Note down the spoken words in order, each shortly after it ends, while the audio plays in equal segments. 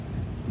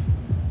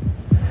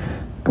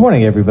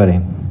morning, everybody.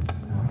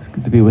 It's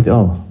good to be with you.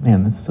 Oh,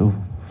 man, that's so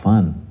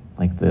fun.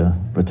 Like the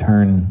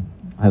return.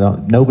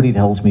 Nobody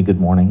tells me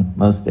good morning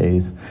most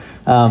days.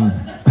 I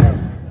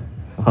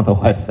don't know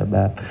why I said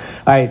that. All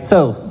right,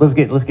 so let's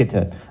get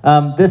to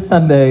it. This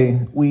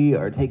Sunday, we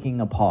are taking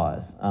a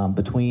pause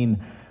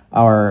between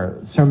our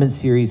sermon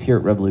series here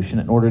at Revolution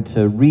in order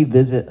to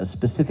revisit a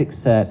specific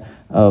set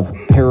of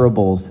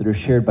parables that are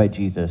shared by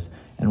Jesus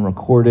and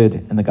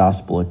recorded in the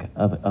gospel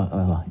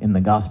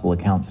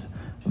accounts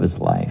of his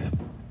life.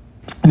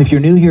 And if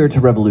you're new here to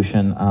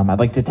Revolution, I'd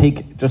like to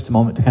take just a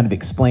moment to kind of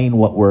explain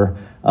what we're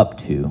up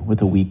to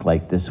with a week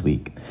like this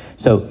week.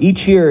 So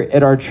each year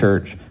at our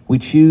church, we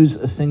choose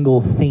a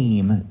single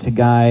theme to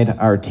guide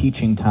our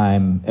teaching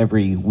time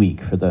every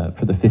week for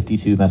the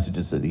 52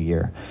 messages of the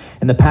year.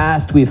 In the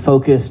past, we've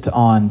focused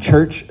on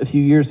church a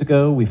few years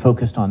ago. We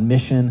focused on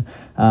mission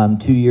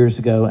 2 years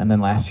ago. And then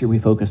last year, we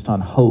focused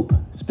on hope,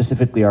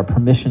 specifically our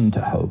permission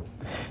to hope.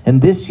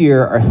 And this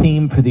year, our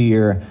theme for the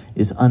year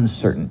is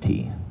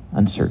uncertainty.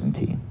 And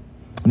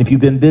if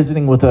you've been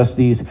visiting with us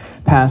these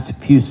past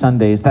few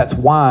Sundays, that's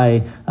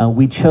why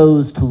we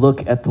chose to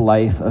look at the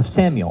life of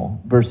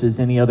Samuel versus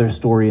any other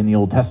story in the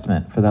Old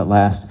Testament for that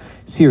last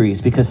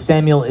series, because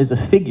Samuel is a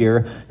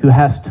figure who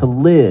has to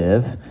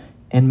live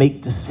and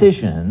make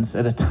decisions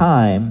at a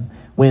time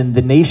when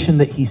the nation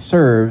that he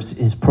serves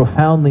is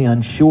profoundly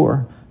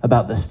unsure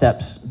about the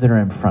steps that are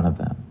in front of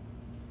them.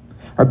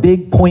 Our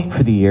big point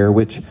for the year,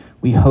 which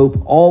we hope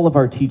all of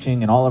our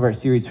teaching and all of our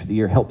series for the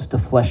year helps to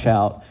flesh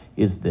out,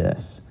 is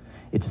this.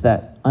 It's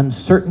that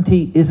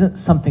uncertainty isn't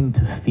something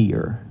to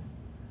fear.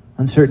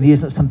 Uncertainty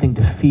isn't something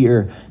to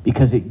fear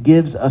because it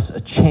gives us a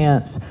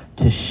chance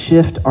to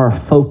shift our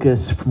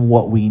focus from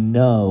what we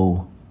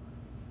know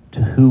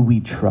to who we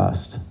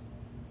trust.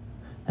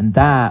 And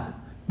that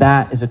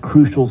is a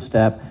crucial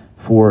step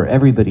for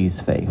everybody's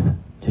faith,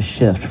 to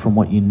shift from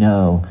what you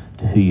know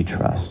to who you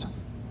trust.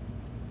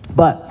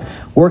 But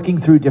working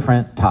through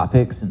different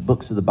topics and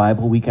books of the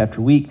Bible week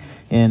after week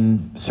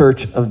in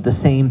search of the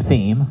same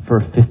theme for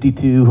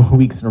 52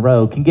 weeks in a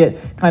row can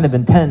get kind of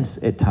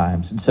intense at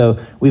times. And so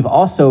we've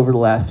also, over the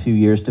last few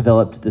years,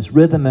 developed this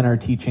rhythm in our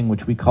teaching,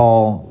 which we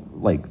call,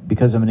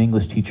 because I'm an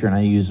English teacher and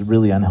I use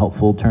really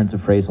unhelpful turns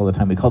of phrase all the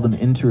time, we call them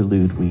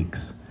interlude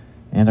weeks.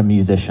 And a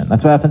musician.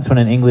 That's what happens when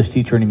an English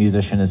teacher and a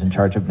musician is in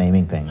charge of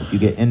naming things. You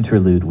get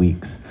interlude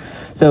weeks.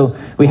 So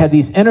we had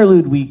these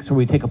interlude weeks where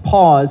we take a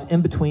pause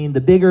in between the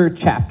bigger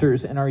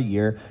chapters in our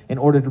year in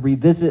order to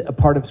revisit a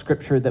part of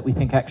Scripture that we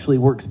think actually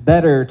works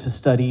better to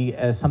study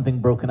as something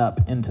broken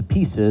up into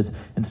pieces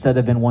instead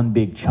of in one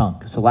big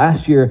chunk. So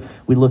last year,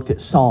 we looked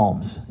at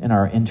Psalms in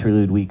our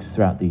interlude weeks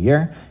throughout the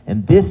year.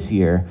 And this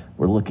year,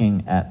 we're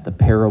looking at the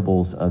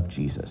parables of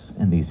Jesus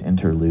in these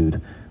interlude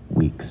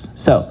weeks.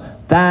 So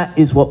that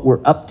is what we're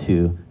up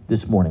to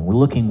this morning. We're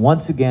looking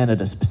once again at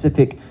a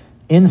specific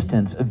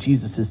instance of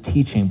Jesus'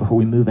 teaching before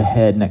we move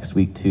ahead next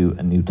week to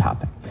a new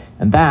topic.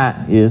 And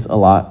that is a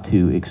lot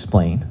to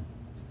explain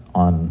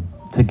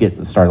to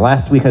get started.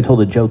 Last week I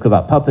told a joke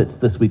about puppets.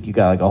 This week you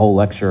got a whole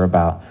lecture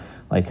about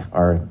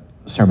our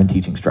sermon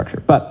teaching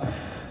structure. But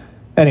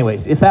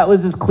anyways, if that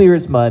was as clear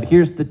as mud,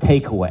 here's the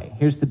takeaway.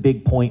 Here's the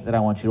big point that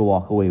I want you to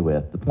walk away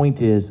with. The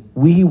point is,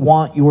 we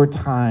want your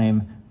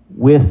time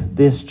with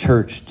this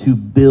church to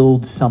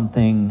build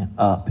something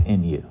up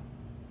in you.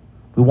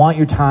 We want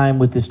your time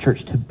with this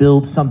church to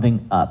build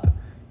something up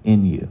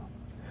in you.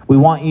 We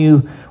want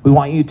you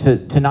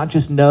to not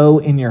just know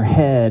in your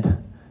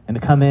head and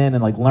to come in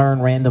and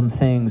learn random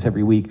things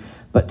every week,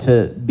 but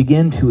to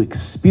begin to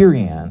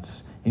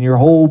experience in your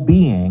whole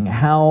being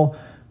how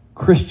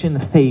Christian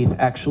faith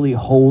actually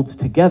holds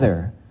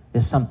together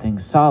as something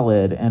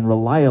solid and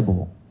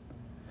reliable.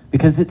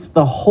 Because it's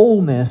the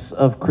wholeness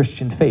of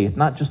Christian faith,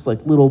 not just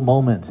little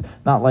moments,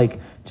 not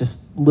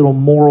just little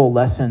moral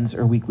lessons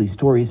or weekly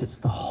stories. It's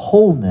the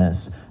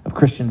wholeness of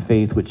Christian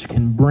faith which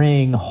can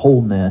bring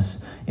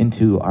wholeness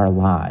into our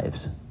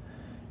lives.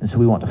 And so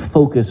we want to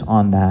focus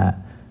on that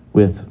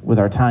with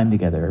our time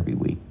together every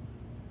week.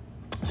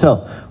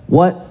 So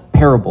what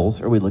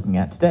parables are we looking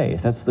at today?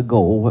 If that's the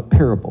goal, what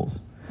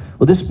parables?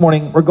 Well, this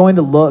morning we're going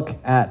to look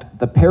at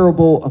the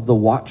parable of the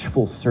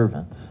watchful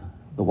servants.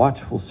 The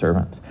watchful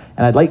servants.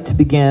 And I'd like to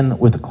begin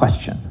with a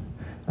question.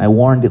 I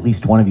warned at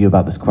least one of you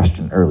about this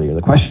question earlier.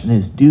 The question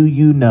is, do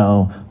you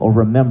know or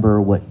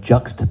remember what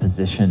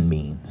juxtaposition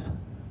means?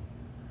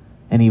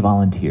 Any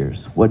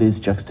volunteers? What is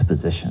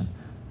juxtaposition?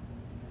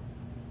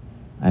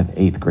 I have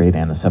 8th grade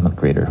and a 7th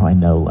grader who I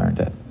know learned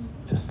it.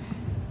 Just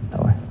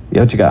nowhere.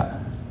 Yeah, what you got?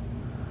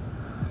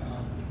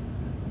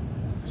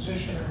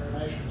 Position in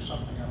relation to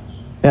something else.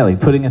 Yeah,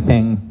 putting a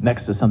thing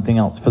next to something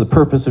else for the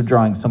purpose of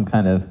drawing some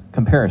kind of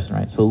comparison,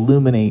 right? So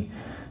illuminate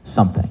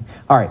something.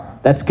 All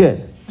right, that's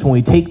good. So when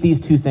we take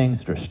these two things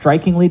that are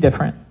strikingly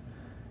different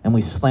and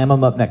we slam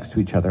them up next to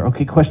each other.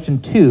 Okay,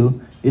 question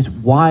 2 is,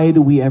 why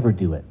do we ever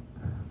do it?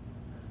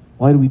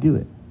 Why do we do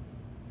it?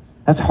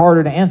 That's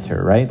harder to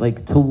answer,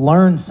 right? To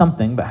learn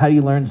something, but how do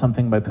you learn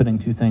something by putting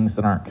two things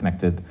that aren't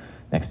connected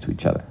next to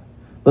each other?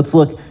 Let's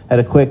look at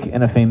a quick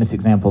and a famous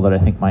example that I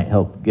think might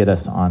help get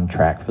us on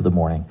track for the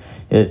morning.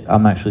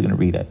 I'm actually going to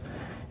read it.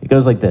 It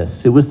goes like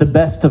this. It was the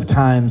best of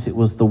times, it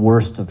was the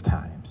worst of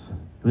times.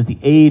 It was the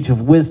age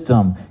of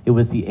wisdom, it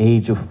was the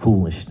age of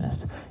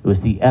foolishness. It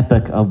was the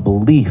epoch of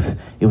belief,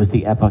 it was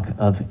the epoch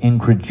of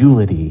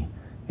incredulity.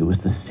 It was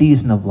the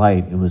season of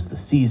light, it was the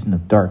season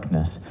of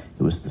darkness.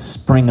 It was the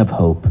spring of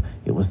hope,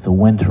 it was the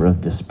winter of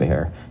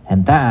despair.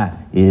 And that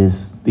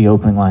is the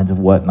opening lines of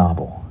what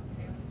novel?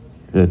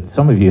 Good.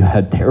 Some of you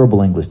had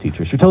terrible English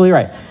teachers. You're totally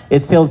right.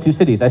 It's Tale of Two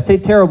Cities. I say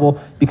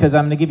terrible because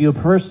I'm going to give you a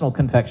personal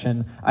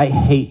confession. I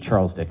hate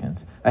Charles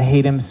Dickens. I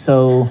hate him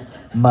so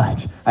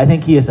much. I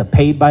think he is a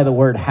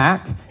paid-by-the-word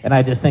hack, and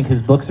I just think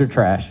his books are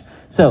trash.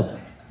 So,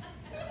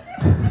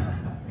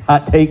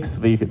 hot takes,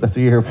 that's what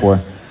you're here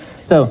for.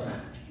 So,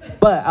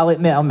 but I'll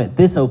admit,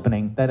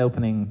 that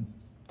opening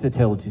to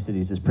Tale of Two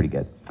Cities is pretty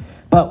good.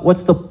 But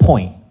what's the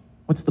point?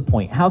 What's the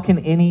point? How can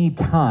any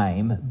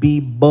time be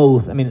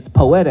both? I mean, it's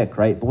poetic,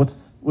 right? But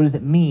what does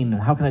it mean?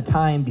 How can a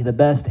time be the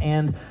best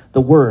and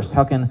the worst?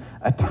 How can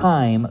a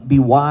time be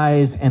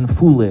wise and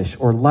foolish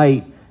or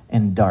light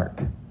and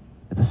dark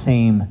at the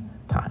same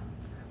time?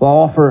 Well, I'll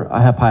offer a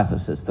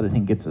hypothesis that I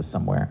think gets us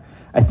somewhere.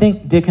 I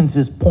think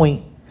Dickens's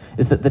point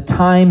is that the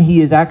time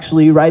he is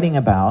actually writing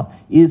about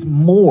is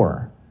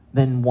more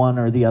than one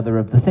or the other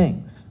of the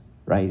things,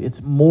 right?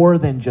 It's more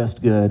than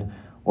just good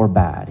or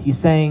bad. He's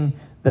saying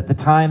that the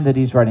time that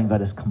he's writing about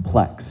is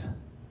complex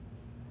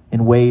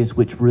in ways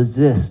which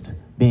resist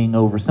being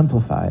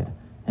oversimplified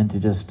into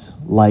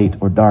just light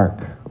or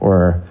dark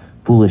or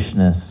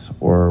foolishness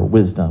or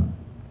wisdom.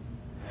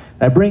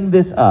 And I bring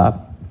this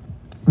up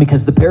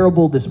because the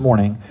parable this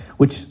morning,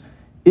 which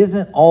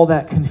isn't all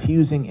that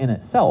confusing in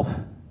itself,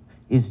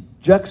 is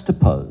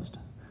juxtaposed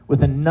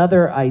with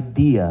another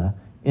idea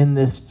in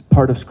this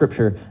part of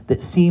Scripture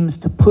that seems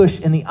to push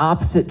in the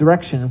opposite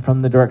direction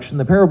from the direction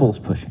the parable is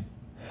pushing.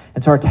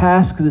 And so our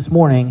task this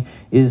morning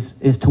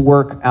is to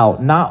work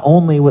out not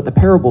only what the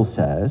parable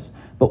says,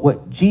 but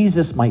what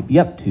Jesus might be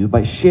up to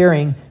by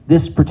sharing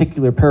this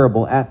particular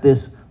parable at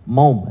this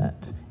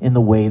moment in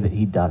the way that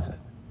he does it.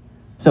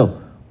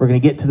 So we're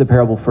going to get to the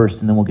parable first,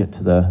 and then we'll get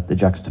to the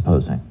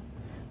juxtaposing.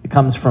 It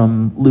comes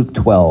from Luke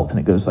 12, and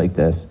it goes like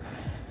this.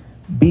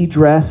 Be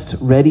dressed,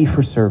 ready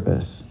for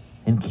service,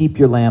 and keep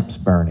your lamps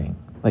burning,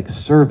 like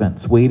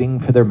servants waiting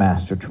for their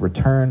master to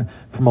return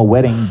from a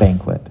wedding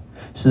banquet,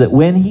 so that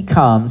when he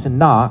comes and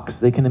knocks,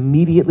 they can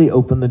immediately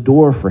open the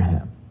door for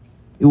him.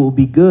 It will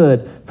be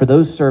good for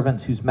those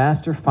servants whose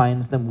master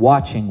finds them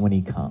watching when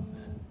he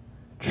comes.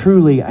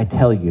 Truly, I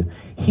tell you,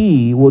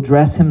 he will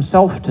dress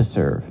himself to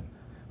serve,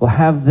 will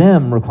have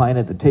them recline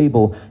at the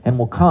table, and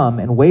will come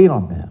and wait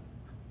on them.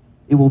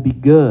 It will be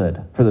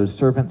good for those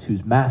servants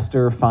whose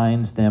master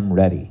finds them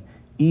ready,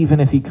 even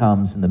if he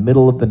comes in the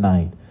middle of the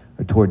night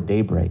or toward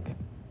daybreak.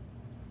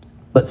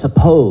 But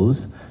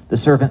suppose the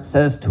servant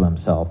says to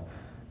himself,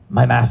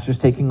 my master's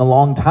taking a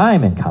long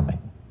time in coming.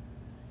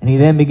 And he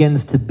then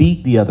begins to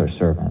beat the other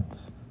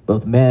servants,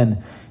 both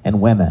men and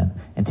women,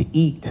 and to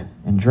eat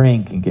and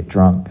drink and get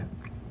drunk.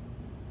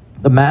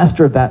 The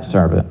master of that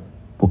servant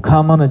will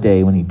come on a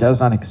day when he does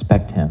not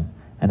expect him,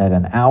 and at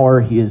an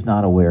hour he is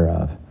not aware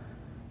of.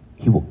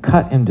 He will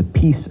cut him to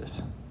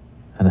pieces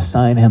and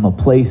assign him a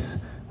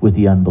place with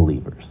the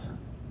unbelievers.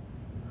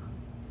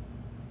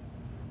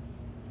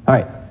 All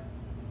right,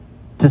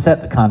 to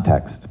set the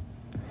context.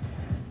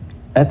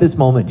 At this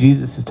moment,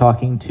 Jesus is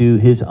talking to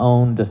his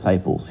own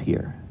disciples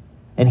here.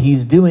 And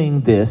he's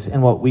doing this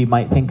in what we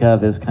might think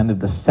of as kind of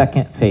the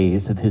second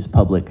phase of his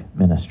public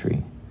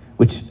ministry,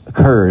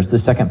 the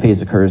second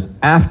phase occurs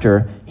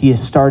after he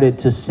has started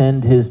to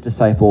send his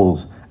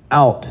disciples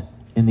out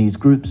in these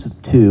groups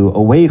of two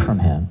away from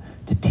him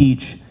to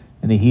teach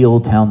and to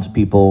heal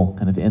townspeople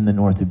kind of in the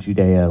north of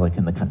Judea, like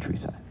in the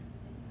countryside.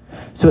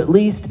 So at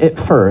least at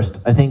first,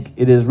 I think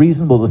it is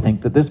reasonable to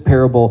think that this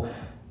parable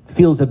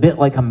feels a bit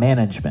like a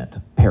management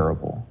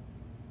parable,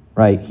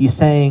 right? He's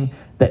saying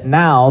that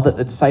now that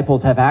the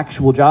disciples have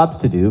actual jobs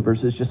to do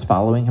versus just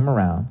following him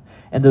around,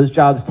 and those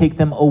jobs take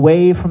them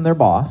away from their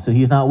boss, so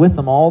he's not with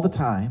them all the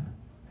time,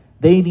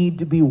 they need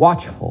to be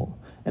watchful,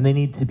 and they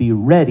need to be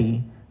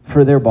ready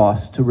for their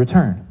boss to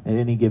return at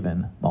any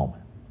given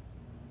moment.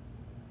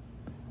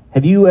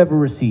 Have you ever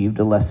received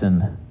a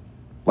lesson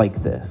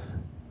like this?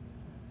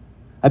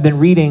 I've been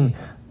reading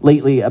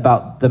lately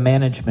about the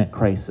management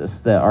crisis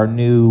that our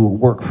new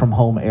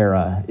work-from-home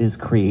era is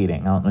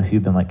creating. I don't know if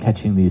you've been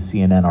catching these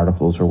CNN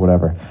articles or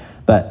whatever,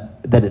 but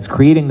that it's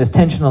creating this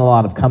tension in a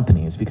lot of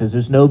companies because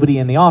there's nobody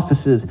in the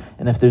offices,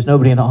 and if there's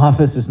nobody in the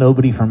office, there's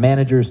nobody for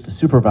managers to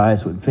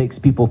supervise, which makes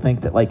people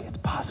think that it's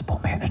possible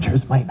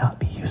managers might not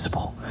be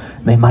useful.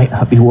 They might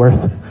not be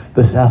worth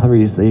the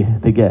salaries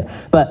they get.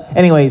 But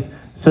anyways,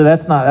 so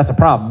that's a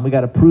problem. We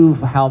got to prove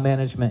how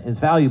management is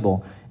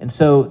valuable. And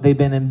so they've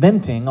been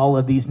inventing all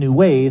of these new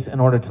ways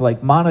in order to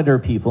monitor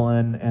people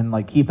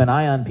and keep an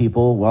eye on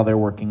people while they're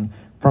working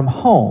from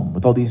home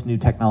with all these new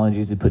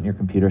technologies they put in your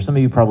computer. Some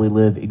of you probably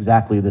live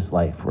exactly this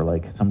life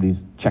where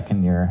somebody's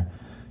checking your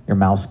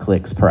mouse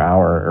clicks per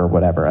hour or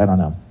whatever. I don't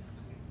know.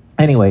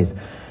 Anyways,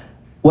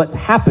 what's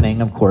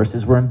happening, of course,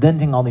 is we're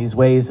inventing all these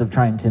ways of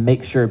trying to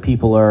make sure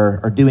people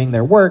are doing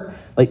their work.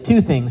 Like,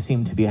 two things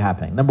seem to be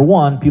happening. Number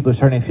one, people are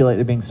starting to feel like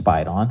they're being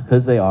spied on,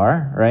 because they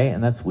are, right?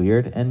 And that's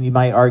weird. And you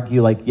might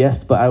argue, like,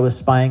 yes, but I was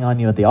spying on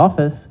you at the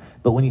office.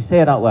 But when you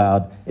say it out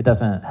loud, it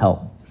doesn't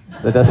help.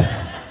 It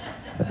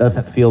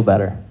doesn't feel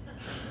better.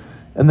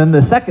 And then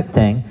the second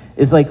thing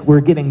is, like,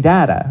 we're getting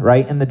data,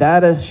 right? And the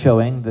data is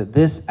showing that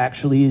this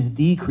actually is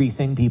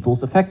decreasing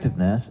people's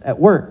effectiveness at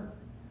work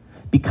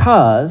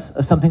because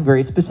of something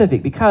very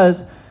specific.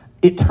 Because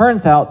it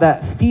turns out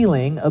that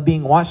feeling of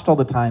being watched all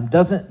the time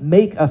doesn't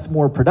make us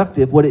more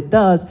productive. What it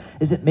does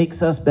is it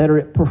makes us better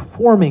at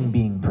performing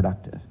being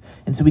productive.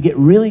 And so we get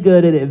really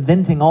good at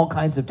inventing all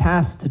kinds of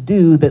tasks to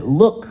do that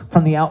look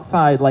from the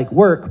outside like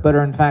work, but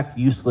are in fact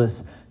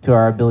useless to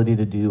our ability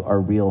to do our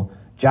real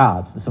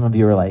jobs. And some of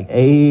you are like,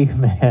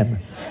 amen.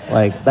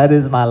 Like, that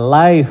is my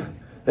life.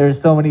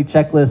 There's so many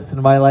checklists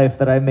in my life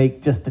that I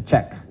make just to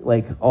check,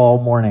 like, all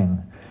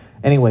morning.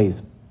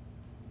 Anyways,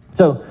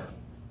 so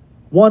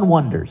one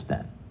wonders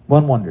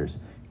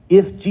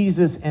if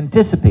Jesus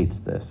anticipates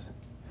this.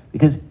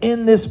 Because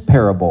in this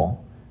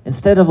parable,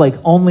 instead of like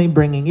only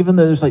bringing, even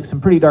though there's like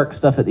some pretty dark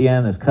stuff at the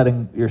end, there's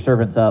cutting your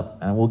servants up,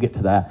 and we'll get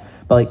to that.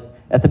 But like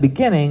at the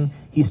beginning,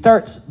 he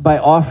starts by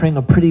offering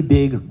a pretty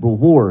big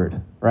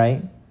reward,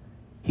 right?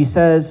 He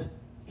says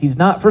he's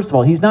not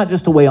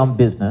just away on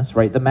business,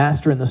 right? The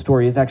master in the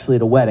story is actually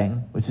at a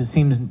wedding, which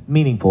seems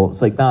meaningful.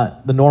 It's like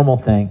not the normal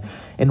thing.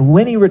 And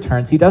when he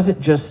returns, he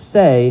doesn't just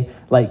say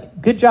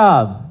like, good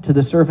job to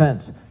the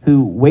servants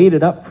who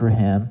waited up for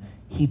him.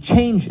 He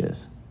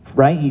changes,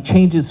 right? He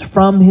changes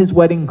from his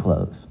wedding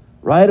clothes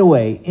right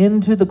away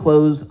into the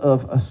clothes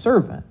of a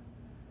servant.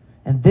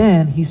 And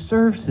then he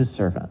serves his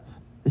servants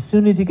as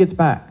soon as he gets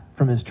back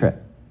from his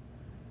trip.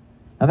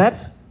 Now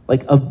that's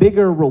like a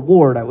bigger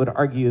reward, I would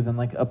argue, than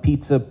like a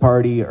pizza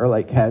party or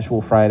like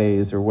casual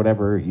Fridays or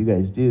whatever you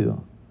guys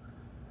do.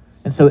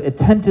 And so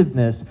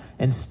attentiveness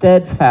and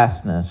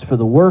steadfastness for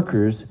the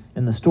workers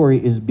in the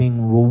story is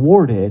being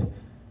rewarded.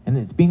 And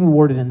it's being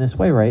rewarded in this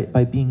way, right?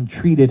 By being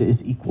treated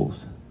as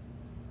equals.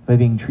 By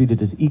being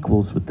treated as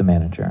equals with the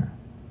manager.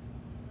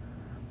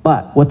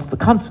 But what's the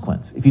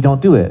consequence if you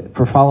don't do it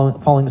for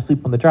falling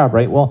asleep on the job,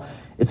 right? Well,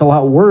 it's a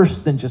lot worse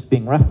than just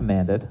being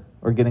reprimanded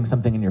or getting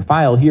something in your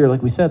file. Here,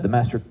 like we said, the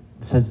master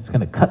says it's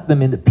going to cut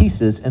them into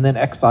pieces and then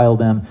exile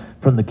them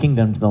from the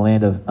kingdom to the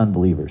land of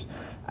unbelievers.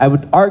 I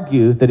would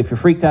argue that if you're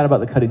freaked out about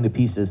the cutting to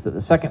pieces, that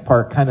the second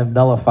part kind of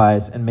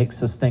nullifies and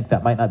makes us think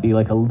that might not be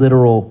like a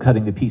literal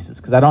cutting to pieces.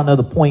 Because I don't know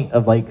the point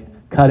of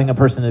like cutting a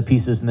person to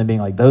pieces and then being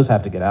like, those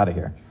have to get out of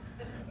here.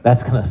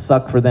 That's going to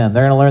suck for them.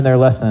 They're going to learn their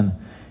lesson.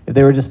 If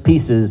they were just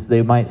pieces,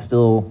 they might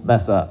still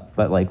mess up.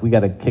 But like, we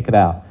got to kick it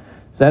out.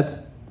 So that's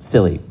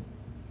silly.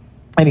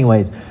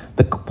 Anyways,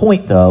 the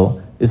point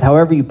though is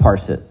however you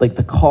parse it, like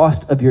the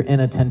cost of your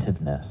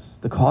inattentiveness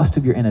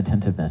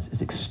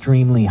is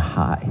extremely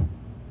high.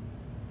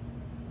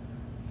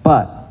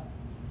 But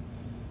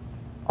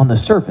on the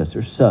surface,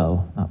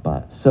 so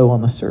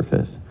on the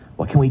surface,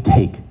 what can we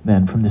take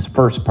then from this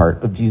first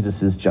part of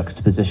Jesus's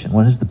juxtaposition?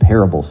 What does the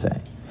parable say?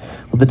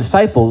 Well, the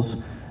disciples,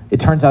 it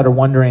turns out, are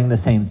wondering the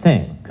same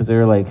thing because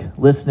they're like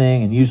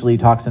listening, and usually he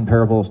talks in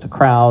parables to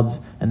crowds,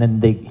 and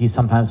then he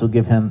sometimes will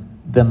give them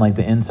like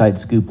the inside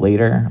scoop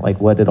later,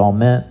 like what it all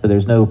meant, but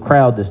there's no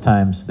crowd this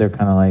time, so they're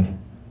kind of like,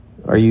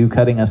 are you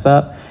cutting us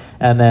up?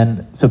 And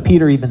then, so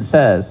Peter even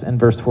says in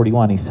verse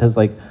 41, he says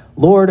like,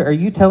 Lord, are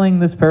you telling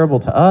this parable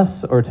to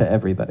us or to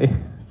everybody?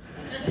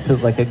 Which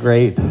is like a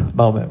great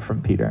moment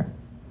from Peter.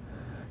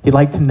 He'd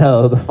like to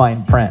know the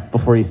fine print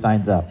before he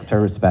signs up, which I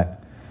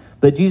respect.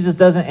 But Jesus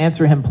doesn't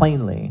answer him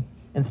plainly.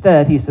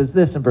 Instead, he says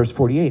this in verse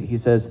 48. He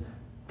says,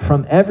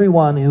 from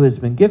everyone who has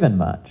been given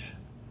much,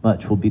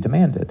 much will be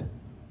demanded.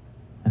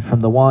 And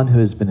from the one who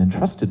has been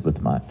entrusted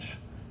with much,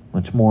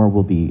 much more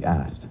will be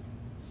asked.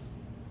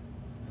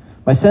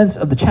 My sense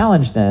of the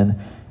challenge then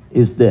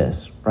is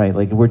this, right?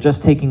 Like, we're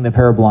just taking the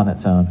parable on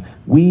its own.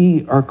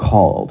 We are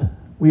called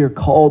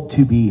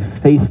to be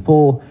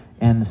faithful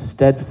and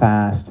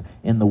steadfast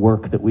in the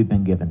work that we've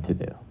been given to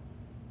do.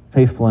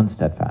 Faithful and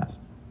steadfast.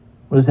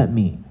 What does that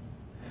mean?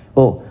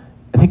 Well,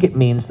 I think it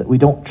means that we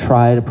don't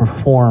try to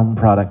perform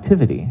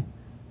productivity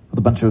with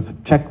a bunch of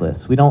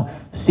checklists. We don't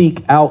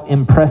seek out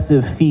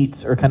impressive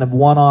feats or kind of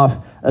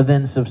one-off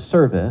events of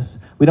service.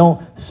 We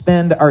don't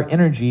spend our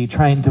energy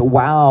trying to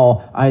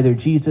wow either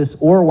Jesus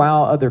or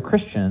wow other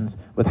Christians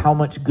with how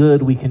much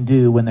good we can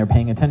do when they're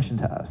paying attention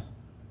to us,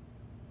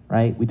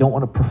 right? We don't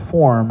want to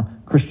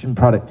perform Christian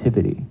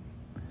productivity.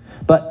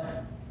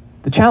 But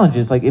the challenge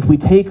is, like, if we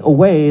take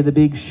away the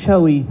big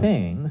showy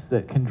things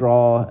that can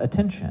draw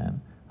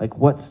attention, like,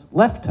 what's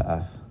left to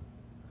us?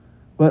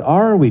 What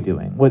are we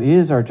doing? What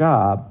is our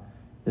job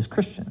as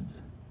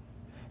Christians?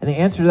 And the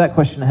answer to that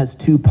question has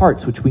two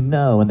parts, which we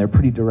know, and they're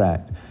pretty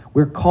direct.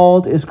 We're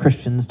called as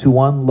Christians to,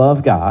 one,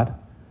 love God,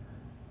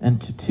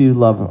 and to two,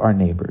 love our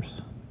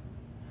neighbors.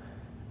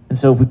 And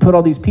so if we put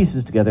all these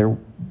pieces together,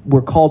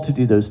 we're called to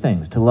do those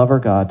things, to love our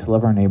God, to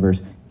love our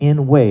neighbors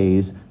in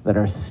ways that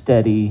are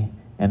steady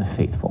and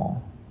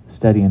faithful.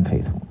 steady and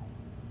faithful?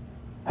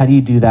 How do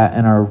you do that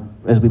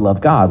as we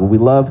love God? Well, we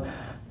love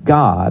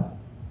God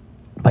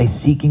by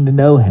seeking to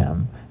know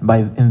him and by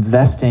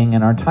investing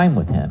in our time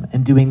with him.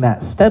 And doing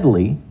that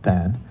steadily,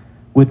 then,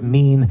 would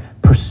mean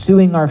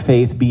pursuing our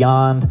faith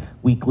beyond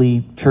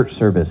weekly church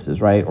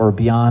services, right? Or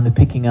beyond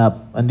picking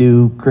up a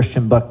new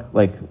Christian book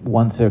like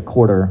once a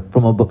quarter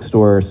from a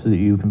bookstore so that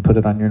you can put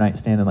it on your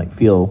nightstand and like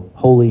feel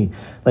holy.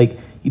 Like,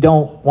 you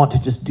don't want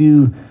to just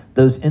do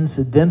those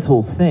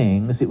incidental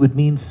things. It would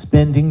mean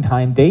spending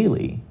time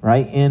daily,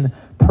 right? In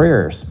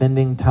prayer,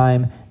 spending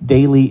time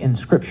daily in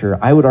scripture.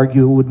 I would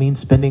argue it would mean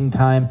spending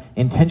time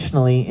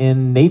intentionally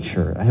in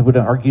nature. I would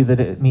argue that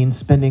it means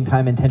spending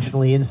time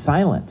intentionally in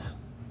silence,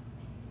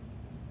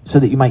 so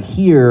that you might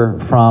hear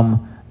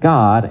from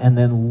God and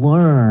then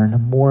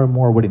learn more and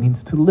more what it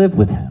means to live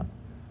with him.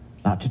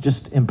 Not to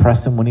just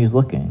impress him when he's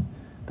looking,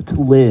 but to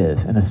live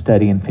in a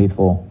steady and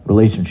faithful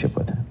relationship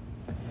with him.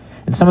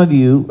 And some of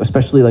you,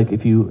 especially like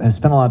if you have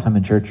spent a lot of time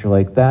in church, you're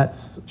like,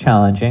 that's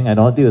challenging. I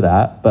don't do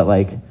that, but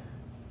like,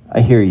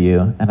 I hear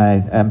you and I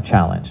am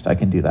challenged. I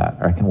can do that,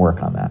 or I can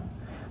work on that.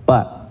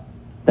 But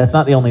that's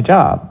not the only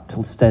job,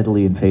 to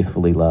steadily and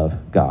faithfully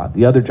love God.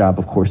 The other job,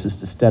 of course, is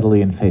to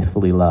steadily and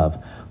faithfully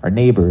love our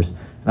neighbors. And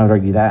I would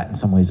argue that in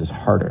some ways is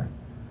harder.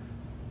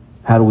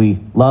 How do we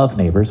love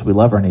neighbors? We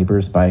love our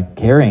neighbors by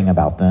caring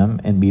about them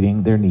and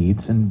meeting their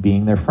needs and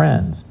being their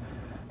friends.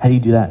 How do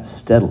you do that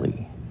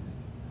steadily?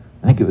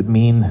 I think it would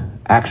mean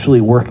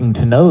actually working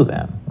to know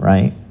them,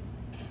 right?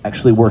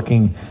 Actually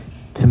working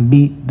to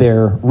meet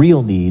their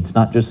real needs,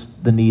 not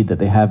just the need that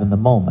they have in the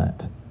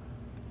moment.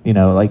 You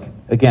know, like,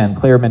 again,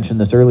 Claire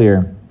mentioned this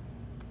earlier,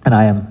 and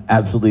I am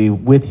absolutely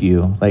with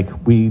you. Like,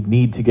 we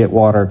need to get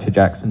water to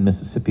Jackson,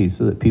 Mississippi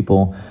so that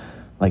people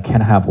like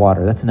can have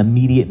water. That's an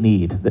immediate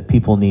need that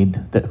people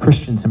need, that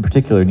Christians in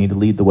particular need to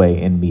lead the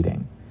way in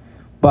meeting.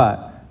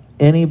 But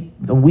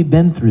we've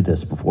been through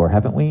this before,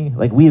 haven't we?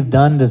 Like, we have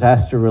done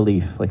disaster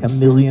relief like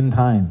 1,000,000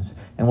 times.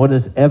 And what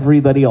does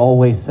everybody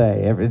always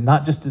say?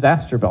 Not just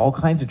disaster, but all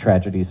kinds of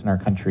tragedies in our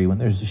country. When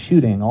there's a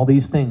shooting, all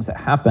these things that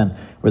happen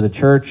where the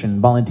church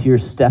and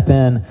volunteers step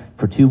in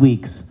for 2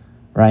 weeks,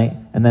 right?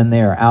 And then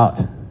they're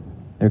out.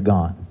 They're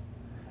gone.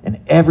 And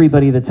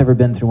everybody that's ever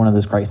been through one of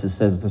those crises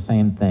says the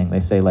same thing. They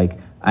say, like,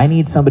 I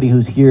need somebody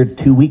who's here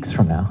 2 weeks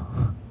from now,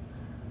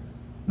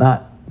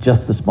 not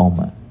just this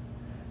moment.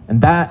 And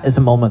that is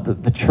a moment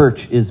that the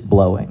church is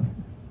blowing,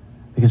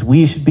 because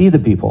we should be the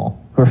people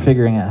who are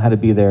figuring out how to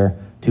be there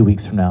 2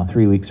 weeks from now,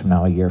 3 weeks from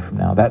now, a year from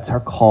now. That's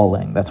our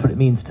calling. That's what it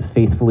means to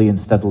faithfully and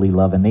steadily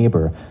love a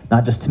neighbor,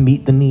 not just to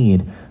meet the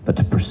need, but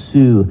to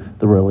pursue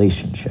the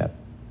relationship.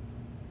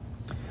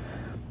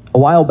 A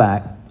while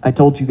back, I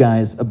told you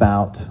guys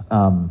about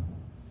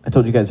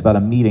a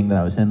meeting that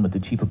I was in with the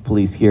chief of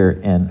police here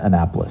in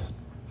Annapolis.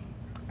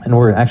 And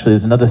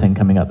there's another thing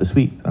coming up this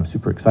week that I'm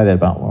super excited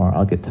about, where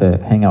I'll get to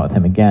hang out with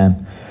him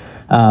again.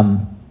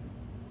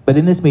 But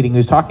in this meeting, he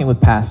was talking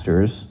with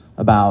pastors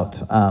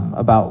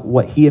about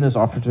what he and his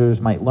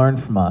officers might learn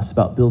from us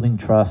about building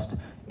trust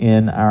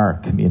in our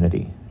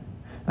community.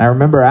 And I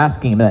remember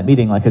asking him in that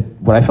meeting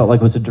what I felt like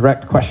was a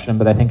direct question,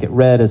 but I think it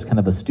read as kind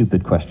of a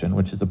stupid question,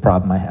 which is a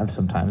problem I have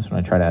sometimes when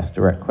I try to ask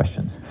direct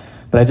questions.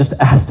 But I just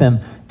asked him,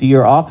 do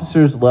your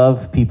officers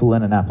love people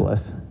in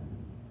Annapolis?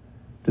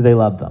 Do they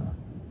love them?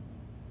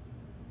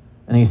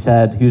 And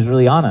he was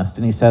really honest,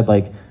 and he said,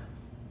 like,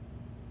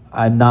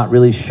 I'm not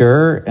really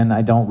sure, and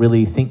I don't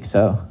really think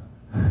so.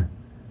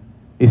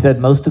 He said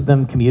most of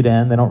them commute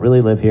in. They don't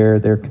really live here.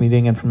 They're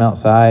commuting in from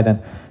outside,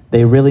 and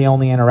they really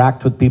only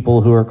interact with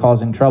people who are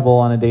causing trouble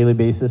on a daily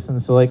basis. And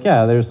so, like,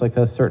 yeah, there's like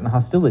a certain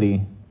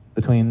hostility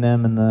between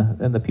them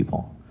and the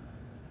people.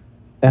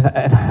 And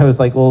I was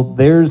like, well,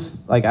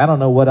 there's like, I don't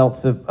know what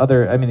else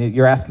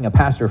you're asking a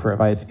pastor for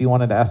advice. If you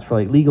wanted to ask for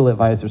like legal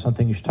advice or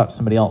something, you should talk to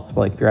somebody else.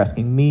 But like, if you're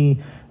asking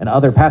me and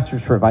other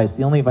pastors for advice,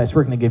 the only advice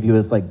we're going to give you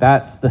is like,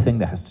 that's the thing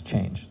that has to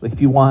change. Like, if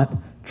you want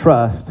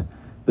trust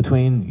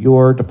between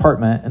your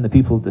department and the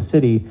people of the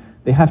city,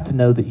 they have to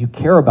know that you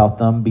care about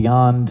them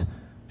beyond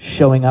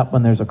showing up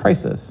when there's a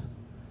crisis.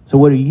 So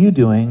what are you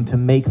doing to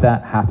make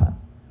that happen?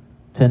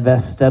 To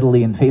invest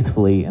steadily and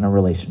faithfully in a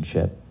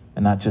relationship,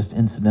 and not just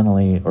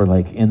incidentally or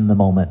like in the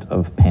moment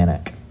of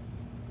panic.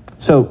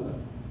 So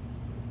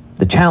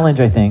the challenge,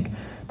 I think,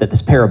 that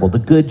this parable, the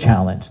good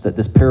challenge that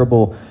this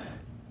parable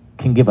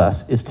can give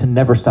us, is to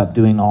never stop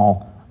doing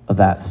all of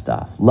that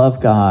stuff.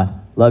 Love God,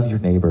 love your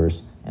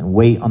neighbors, and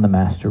wait on the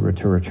master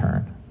to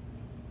return.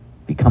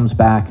 If he comes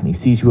back and he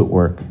sees you at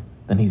work,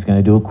 then he's going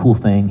to do a cool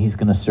thing. He's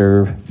going to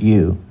serve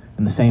you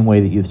in the same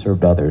way that you've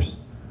served others.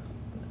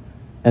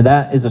 And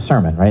that is a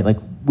sermon, right? Like,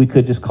 we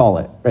could just call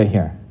it right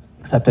here.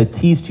 Except I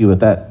teased you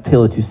with that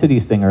Tale of Two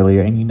Cities thing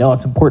earlier, and you know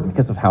it's important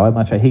because of how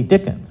much I hate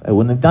Dickens. I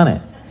wouldn't have done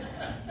it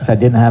if I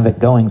didn't have it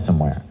going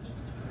somewhere.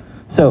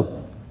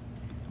 So,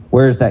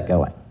 where is that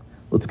going?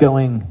 Well, it's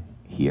going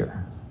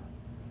here.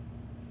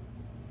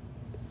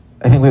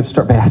 I think we have to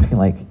start by asking,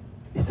 like,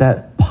 is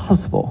that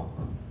possible?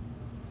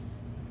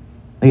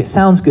 Like, it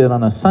sounds good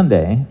on a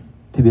Sunday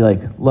to be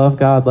like, love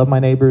God, love my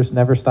neighbors,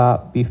 never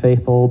stop, be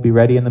faithful, be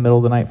ready in the middle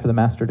of the night for the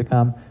master to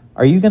come.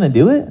 Are you going to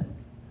do it?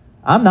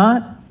 I'm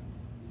not.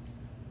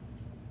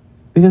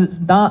 Because it's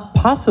not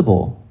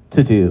possible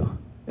to do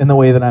in the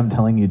way that I'm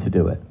telling you to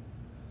do it.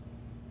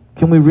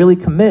 Can we really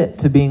commit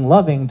to being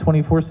loving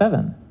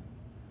 24/7?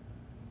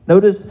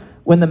 Notice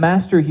when the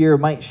master here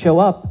might show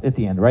up at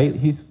the end, right?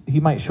 He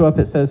might show up,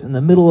 it says, in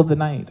the middle of the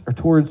night or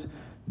towards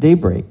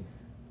daybreak.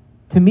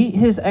 To meet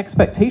his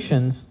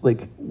expectations,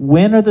 like,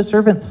 when are the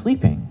servants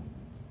sleeping?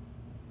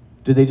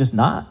 Do they just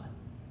not?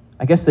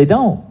 I guess they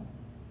don't.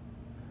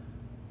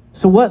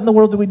 So what in the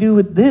world do we do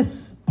with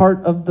this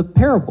part of the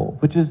parable,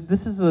 which is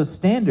this is a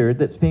standard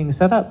that's being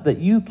set up that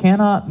you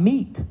cannot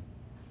meet?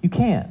 You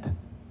can't.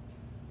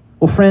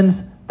 Well,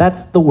 friends,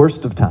 that's the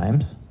worst of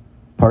times,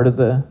 part of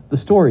the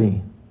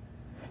story.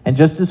 And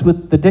just as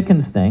with the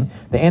Dickens thing,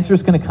 the answer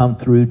is going to come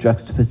through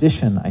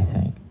juxtaposition, I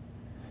think.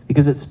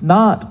 Because it's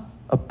not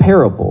a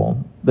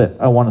parable that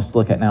I want us to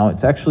look at now.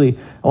 It's actually,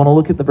 I want to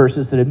look at the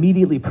verses that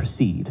immediately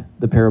precede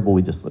the parable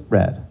we just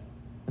read.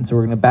 And so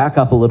we're going to back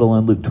up a little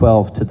in Luke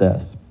 12 to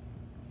this.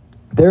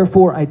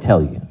 Therefore, I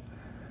tell you,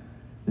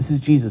 this is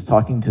Jesus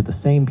talking to the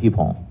same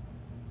people.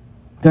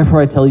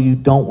 Therefore, I tell you,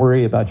 don't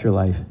worry about your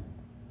life,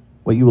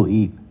 what you will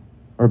eat,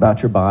 or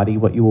about your body,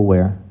 what you will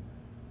wear.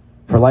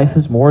 For life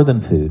is more than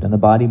food, and the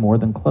body more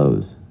than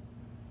clothes.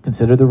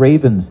 Consider the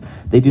ravens.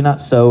 They do not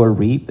sow or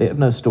reap. They have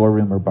no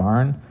storeroom or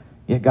barn,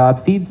 yet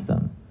God feeds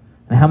them.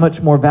 And how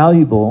much more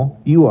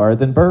valuable you are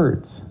than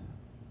birds.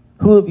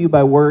 Who of you,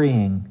 by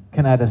worrying,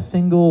 can add a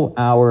single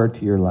hour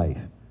to your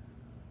life?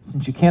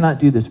 Since you cannot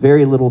do this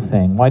very little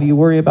thing, why do you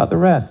worry about the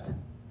rest?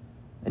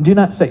 And do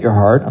not set your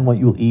heart on what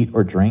you will eat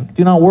or drink.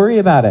 Do not worry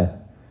about it.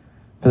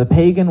 For the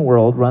pagan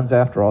world runs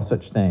after all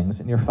such things,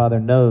 and your Father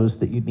knows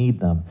that you need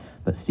them.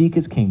 But seek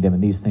his kingdom,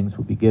 and these things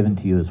will be given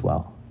to you as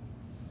well.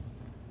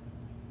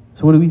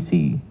 So what do we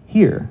see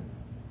here?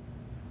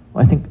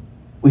 Well, I think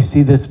we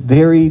see this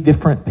very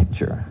different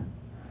picture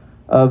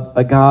of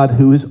a God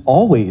who is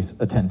always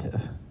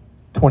attentive,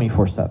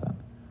 24/7,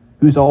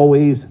 who's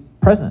always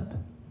present.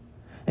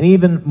 And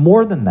even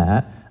more than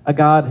that, a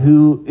God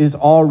who is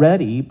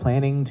already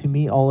planning to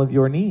meet all of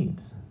your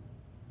needs.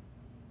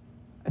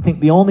 I think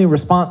the only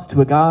response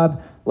to a God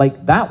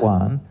like that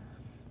one,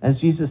 as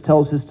Jesus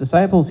tells his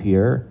disciples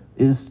here,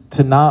 is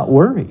to not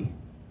worry.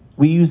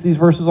 We use these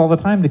verses all the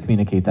time to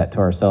communicate that to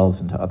ourselves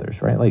and to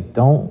others, right? Like,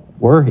 don't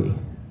worry.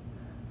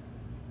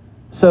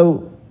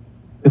 So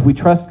if we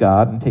trust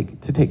God and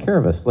take care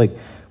of us, like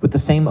with the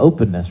same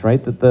openness,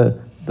 right, that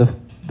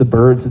the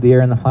birds of the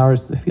air and the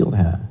flowers of the field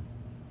have.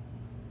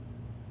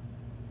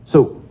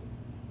 So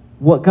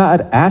what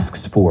God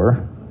asks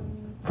for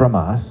from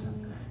us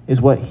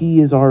is what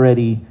he is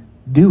already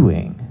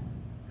doing,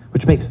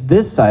 which makes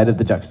this side of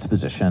the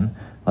juxtaposition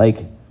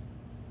like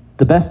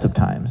the best of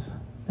times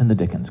in the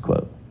Dickens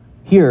quote.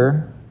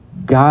 Here,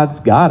 God's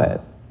got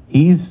it.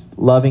 He's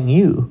loving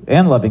you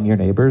and loving your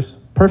neighbors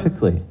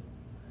perfectly.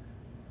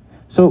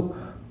 So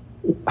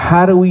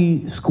how do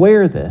we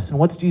square this? And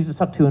what's Jesus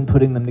up to in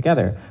putting them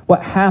together?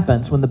 What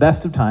happens when the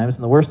best of times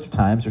and the worst of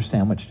times are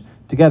sandwiched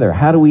together?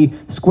 How do we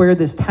square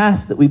this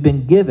task that we've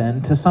been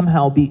given to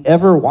somehow be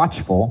ever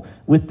watchful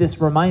with this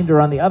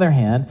reminder, on the other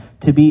hand,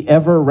 to be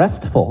ever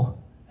restful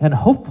and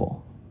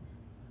hopeful?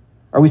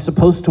 Are we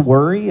supposed to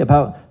worry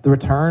about the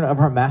return of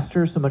our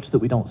master so much that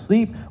we don't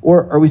sleep?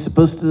 Or are we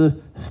supposed to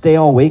stay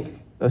awake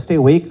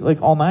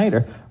like all night?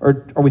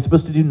 Or are we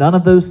supposed to do none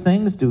of those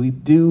things? Do we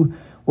do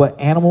what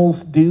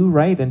animals do,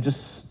 right? And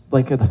just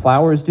like the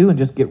flowers do and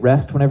just get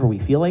rest whenever we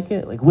feel like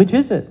it? Like, which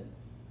is it?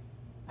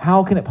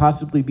 How can it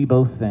possibly be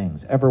both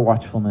things, ever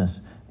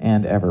watchfulness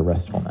and ever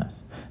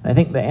restfulness? And I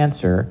think the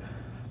answer,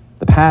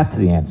 the path to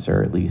the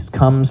answer at least,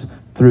 comes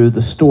through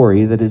the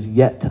story that is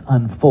yet to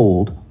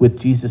unfold with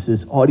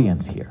Jesus'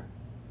 audience here,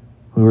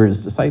 who are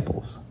his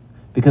disciples.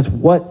 Because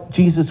what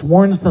Jesus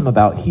warns them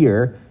about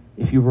here,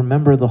 if you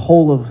remember the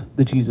whole of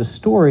the Jesus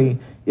story,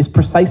 is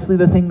precisely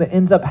the thing that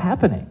ends up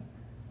happening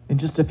in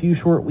just a few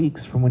short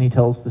weeks from when he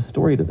tells the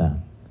story to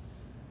them.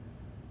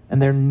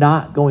 And they're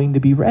not going to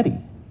be ready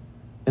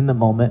in the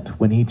moment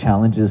when he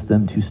challenges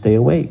them to stay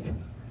awake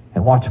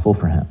and watchful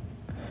for him.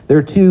 There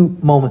are two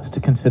moments to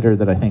consider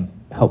that I think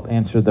help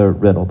answer the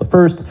riddle. The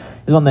first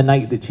is on the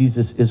night that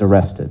Jesus is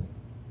arrested.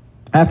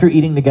 After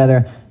eating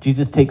together,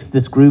 Jesus takes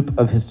this group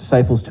of his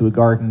disciples to a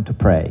garden to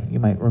pray. You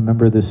might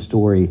remember this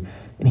story.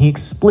 And he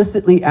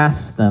explicitly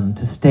asks them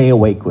to stay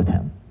awake with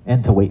him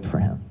and to wait for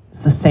him.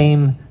 It's the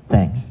same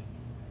thing.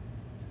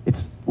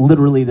 It's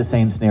literally the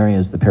same scenario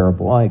as the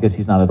parable. Well, I guess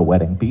he's not at a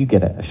wedding, but you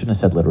get it. I shouldn't have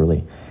said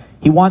literally.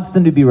 He wants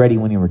them to be ready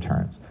when he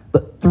returns.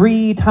 But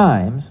 3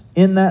 times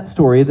in that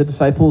story, the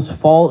disciples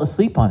fall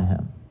asleep on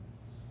him.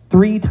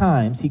 3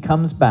 times he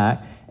comes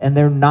back and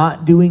they're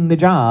not doing the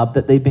job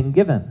that they've been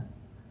given.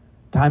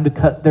 Time to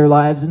cut their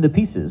lives into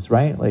pieces,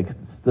 right? Like,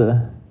 it's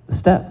the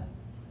step.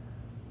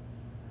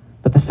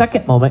 But the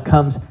second moment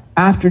comes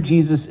after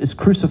Jesus is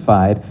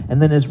crucified and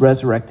then is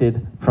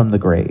resurrected from the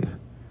grave.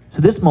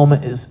 So this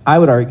moment is, I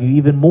would argue,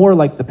 even more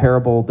like the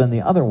parable than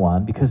the other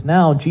one, because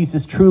now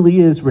Jesus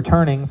truly is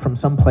returning from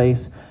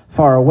someplace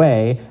far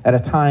away at a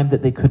time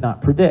that they could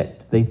not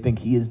predict. They think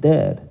he is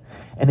dead.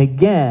 And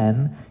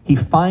again, he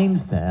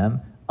finds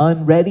them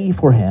unready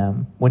for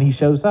him when he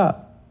shows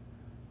up.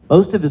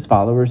 Most of his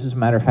followers, as a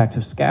matter of fact,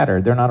 have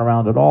scattered. They're not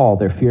around at all.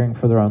 They're fearing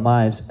for their own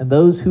lives. And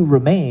those who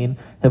remain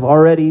have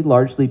already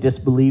largely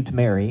disbelieved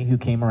Mary, who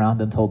came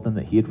around and told them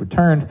that he had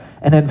returned.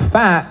 And in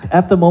fact,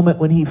 at the moment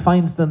when he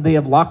finds them, they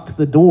have locked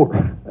the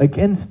door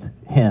against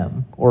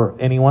him or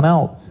anyone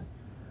else.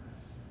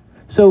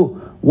 So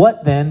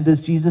what then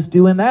does Jesus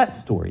do in that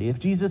story? If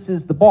Jesus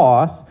is the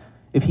boss,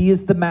 if he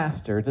is the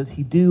master, does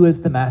he do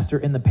as the master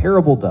in the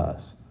parable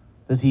does?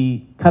 Does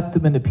he cut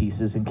them into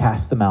pieces and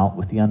cast them out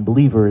with the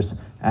unbelievers,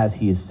 as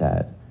he has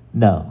said?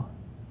 No,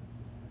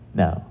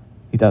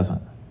 he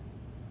doesn't.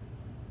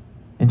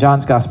 In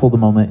John's gospel, the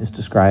moment is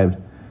described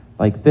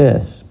like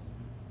this.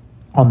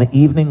 On the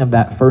evening of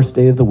that first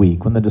day of the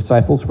week, when the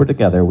disciples were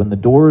together, when the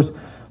doors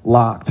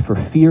locked for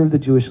fear of the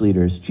Jewish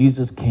leaders,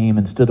 Jesus came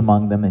and stood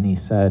among them, and he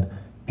said,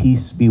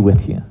 "Peace be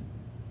with you."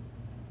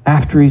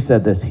 After he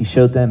said this, he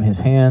showed them his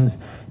hands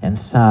and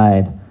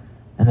side,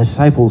 and the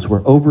disciples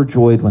were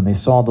overjoyed when they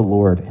saw the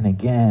Lord. And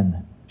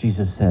again,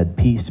 Jesus said,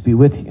 "Peace be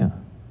with you.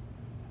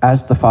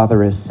 As the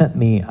Father has sent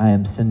me, I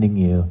am sending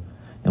you."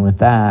 And with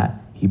that,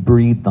 he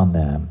breathed on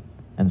them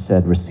and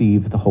said,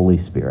 "Receive the Holy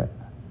Spirit."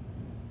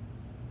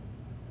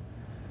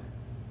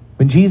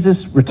 When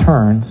Jesus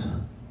returns,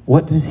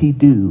 what does he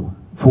do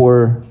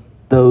for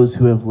those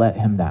who have let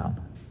him down?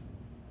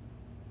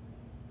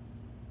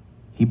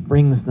 He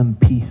brings them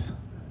peace,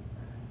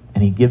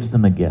 and he gives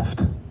them a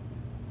gift.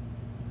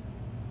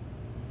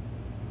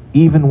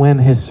 Even when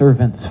his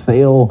servants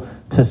fail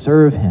to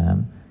serve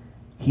him,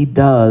 he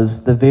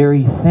does the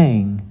very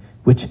thing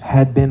which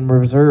had been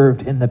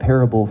reserved in the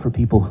parable for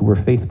people who were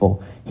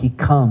faithful. He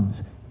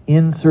comes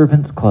in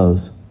servant's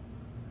clothes,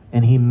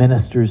 and he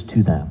ministers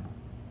to them.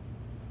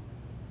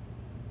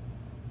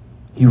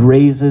 He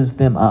raises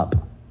them up,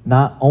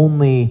 not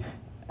only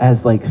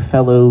as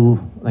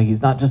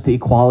he's not just the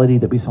equality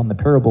that we saw in the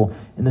parable.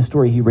 In the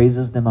story, he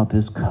raises them up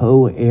as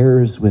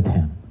co-heirs with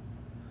him.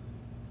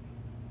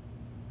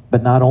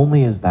 But not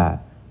only is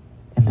that,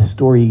 in the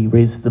story, he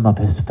raises them up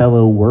as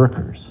fellow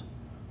workers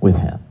with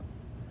him,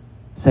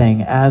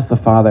 saying, "As the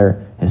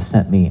Father has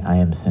sent me, I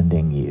am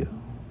sending you."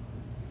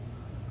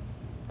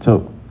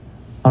 So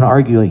I want to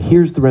argue,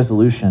 here's the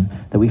resolution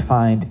that we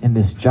find in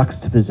this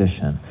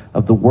juxtaposition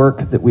of the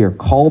work that we are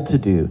called to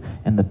do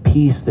and the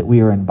peace that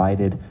we are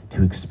invited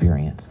to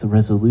experience. The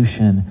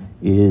resolution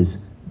is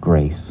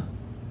grace.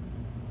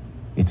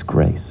 It's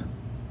grace.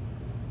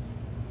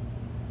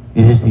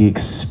 It is the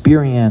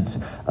experience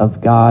of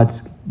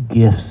God's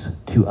gifts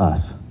to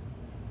us.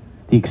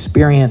 The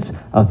experience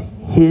of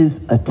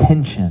his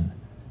attention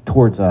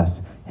towards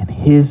us and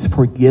his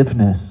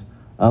forgiveness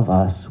of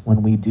us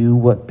when we do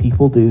what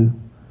people do,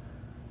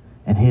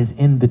 and his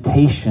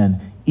invitation,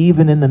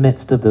 even in the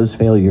midst of those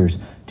failures,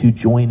 to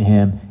join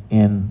him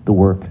in the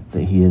work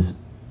that he is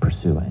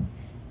pursuing.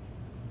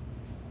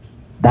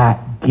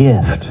 That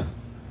gift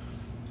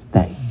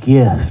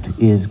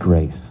is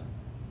grace.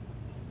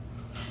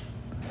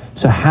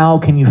 So how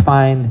can you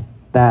find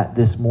that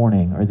this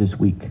morning or this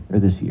week or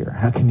this year?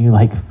 How can you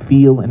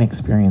feel and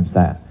experience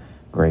that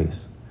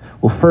grace?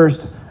 Well,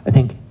 first, I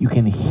think you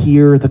can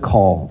hear the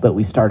call that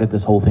we started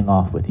this whole thing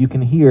off with. You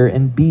can hear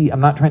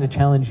I'm not trying to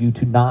challenge you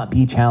to not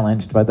be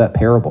challenged by that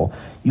parable.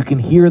 You can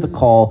hear the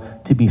call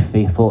to be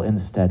faithful and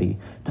steady,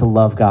 to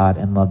love God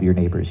and love your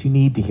neighbors. You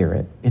need to hear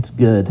it. It's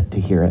good to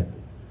hear it.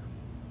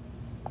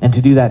 And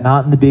to do that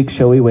not in the big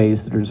showy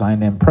ways that are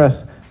designed to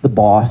impress the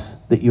boss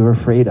that you're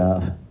afraid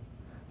of,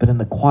 but in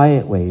the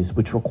quiet ways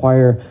which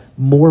require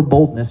more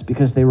boldness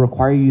because they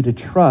require you to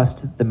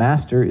trust that the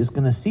master is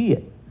going to see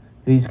it,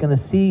 that he's going to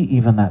see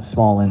even that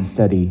small and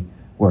steady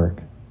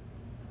work.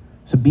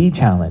 So be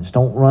challenged.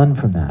 Don't run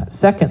from that.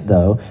 Second,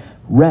 though,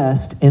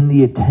 rest in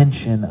the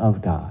attention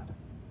of God.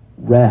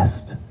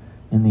 Rest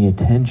in the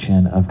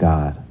attention of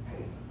God.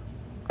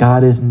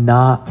 God is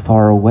not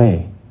far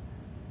away.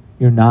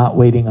 You're not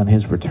waiting on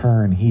his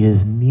return. He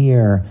is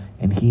near,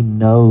 and he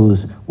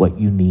knows what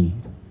you need.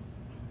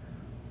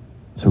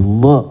 So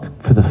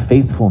look for the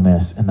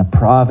faithfulness and the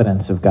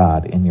providence of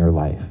God in your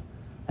life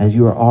as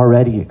you are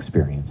already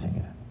experiencing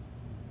it.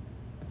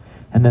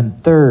 And then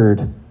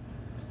third,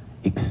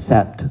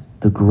 accept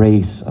the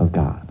grace of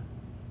God,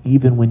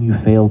 even when you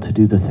fail to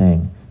do the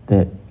thing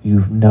that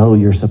you know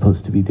you're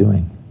supposed to be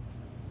doing.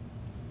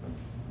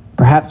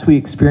 Perhaps we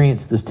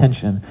experience this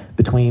tension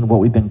between what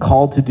we've been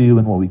called to do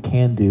and what we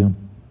can do,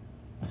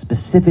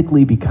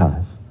 specifically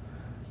because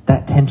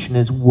that tension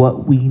is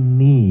what we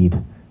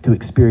need to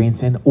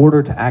experience in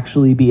order to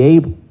actually be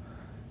able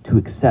to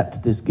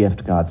accept this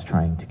gift God's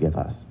trying to give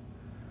us.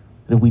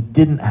 And if we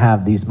didn't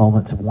have these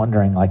moments of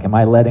wondering, am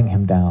I letting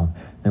him down,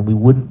 then we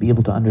wouldn't be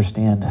able to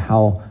understand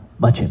how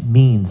much it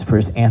means for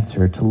his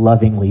answer to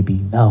lovingly be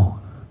no.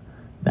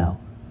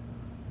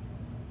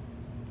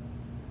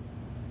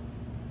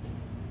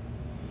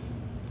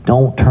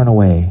 Don't turn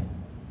away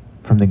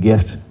from the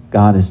gift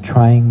God is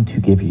trying to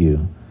give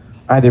you,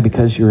 either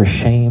because you're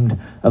ashamed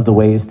of the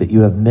ways that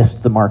you have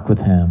missed the mark with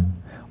him,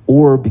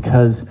 or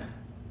because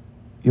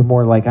you're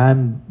more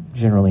I'm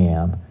generally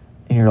am,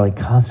 and you're like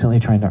constantly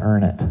trying to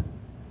earn it.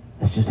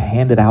 It's just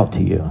handed out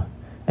to you.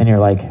 And you're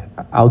like,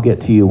 I'll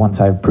get to you once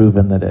I've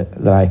proven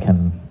that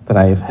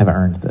I have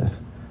earned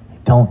this.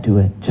 Don't do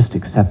it. Just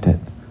accept it.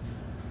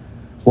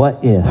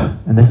 What if,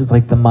 and this is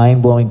like the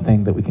mind-blowing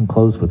thing that we can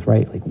close with,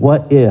 right? Like,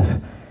 what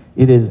if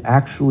it is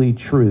actually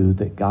true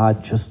that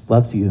God just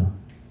loves you?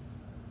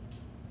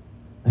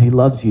 That he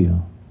loves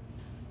you.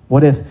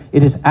 What if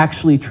it is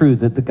actually true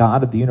that the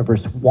God of the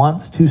universe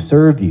wants to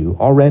serve you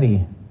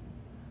already?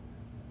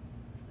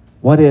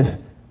 What if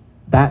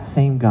that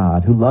same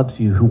God who loves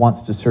you, who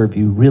wants to serve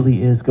you,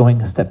 really is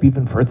going a step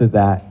even further than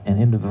that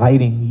and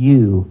inviting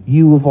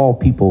you of all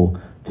people,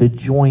 to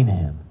join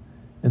him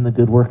in the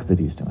good work that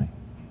he's doing?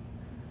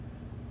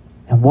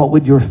 And what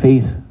would your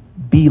faith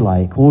be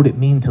like? What would it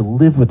mean to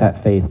live with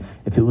that faith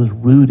if it was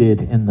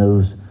rooted in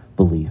those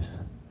beliefs?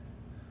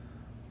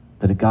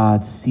 That a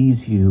God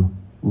sees you,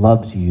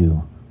 loves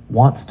you,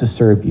 wants to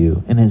serve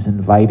you, and is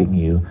inviting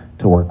you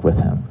to work with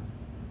him.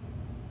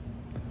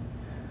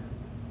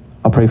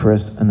 I'll pray for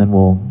us, and then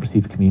we'll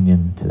receive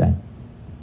communion today.